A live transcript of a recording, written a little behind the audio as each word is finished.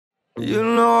You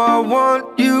know I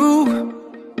want you.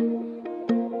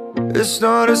 It's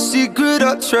not a secret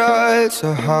I try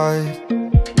to hide.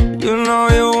 You know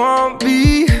you want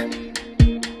me,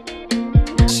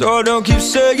 so don't keep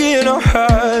saying our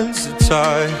hands are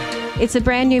tied. It's a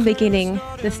brand new beginning,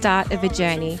 the start of a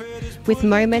journey, with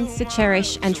moments to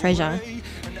cherish and treasure.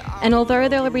 And although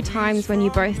there will be times when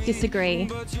you both disagree,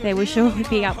 they will surely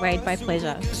be outweighed by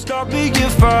pleasure. Stop me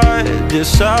if I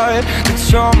decide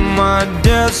that you're my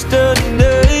destiny.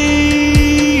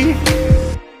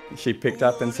 She picked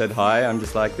up and said hi. I'm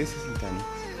just like, this isn't Danny.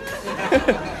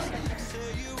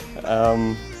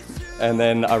 And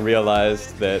then I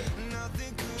realised that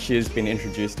she has been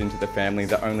introduced into the family.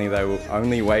 The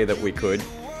only way that we could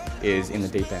is in the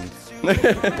deep end.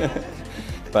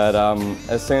 But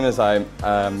as soon as I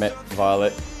met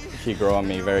Violet, she grew on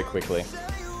me very quickly.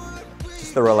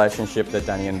 Just the relationship that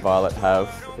Danny and Violet have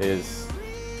is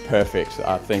perfect.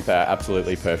 I think they're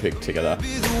absolutely perfect together.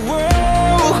 The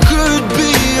world could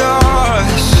be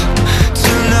ours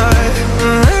tonight.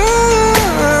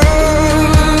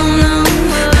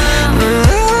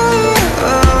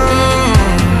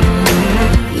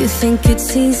 You think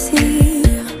it's easy?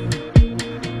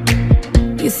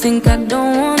 You think I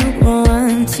don't wanna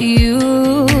run to you,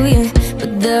 yeah,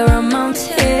 but there are mountains.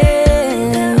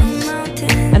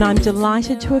 And I'm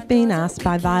delighted to have been asked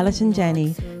by Violet and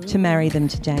Jenny to marry them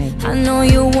today. I know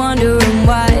you're wondering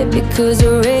why, because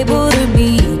we're able to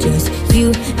be just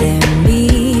you and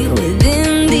me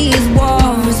within these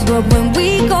walls. But when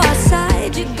we go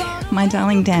outside, you go. My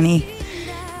darling Danny,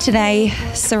 today,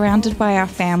 surrounded by our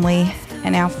family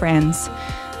and our friends,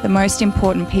 the most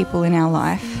important people in our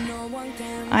life,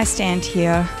 I stand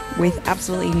here with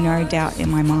absolutely no doubt in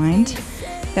my mind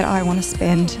that I want to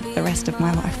spend the rest of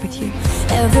my life with you.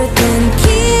 Everything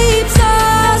keeps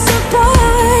us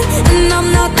apart, and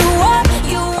I'm not the one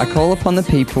you want. I call upon the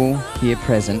people here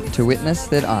present to witness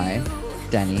that I,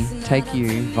 Danny, take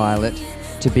you, Violet,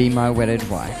 to be my wedded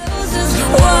wife. This is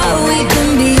what we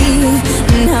can be,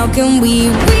 and how can we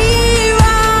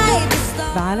rewrite the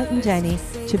stars? Violet and Jenny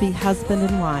to be husband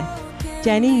and wife.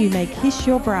 Jenny, you may kiss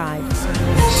your bride.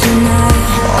 Tonight,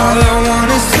 All I want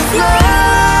is to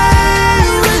fly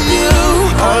with you.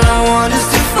 All I want is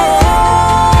to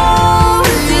fall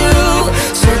with you.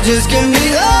 So just give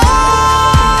me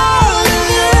all of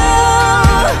you.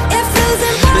 it feels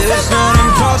impossible. It's not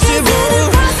impossible.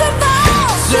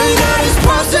 Say that it's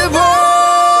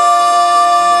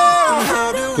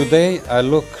possible. Today I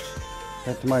look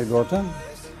at my daughter,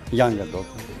 younger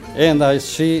daughter, and I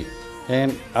see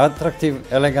an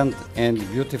attractive, elegant and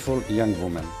beautiful young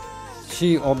woman.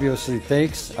 She obviously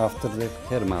takes after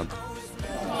her mother.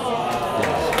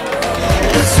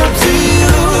 It's up to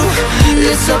you,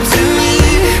 it's up to me.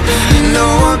 No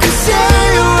one can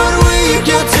say what we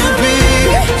get to be.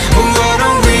 Why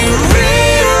don't we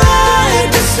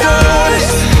rewrite the stars,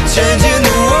 changing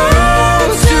the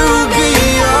world to be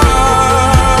ours?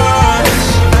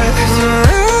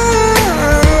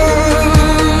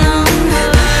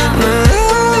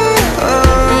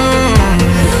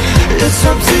 It's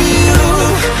up to you,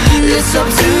 it's up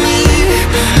to me.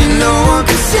 No one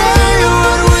can say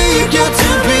what we get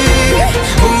to be.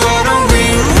 Why don't we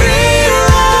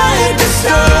rewrite the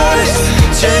stars,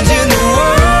 changing the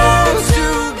world to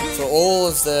be. For all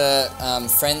of the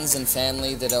friends and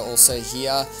family that are also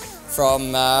here,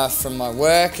 from my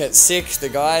work at SICK, the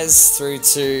guys, through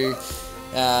to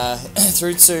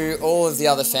all of the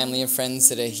other family and friends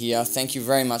that are here, thank you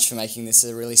very much for making this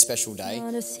a really special day.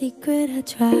 Not a secret I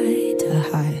try to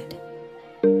hide,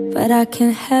 but I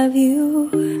can't have you.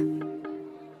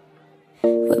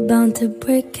 We're bound to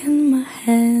break and my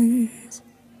hands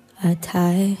are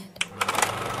tied.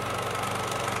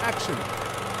 Action.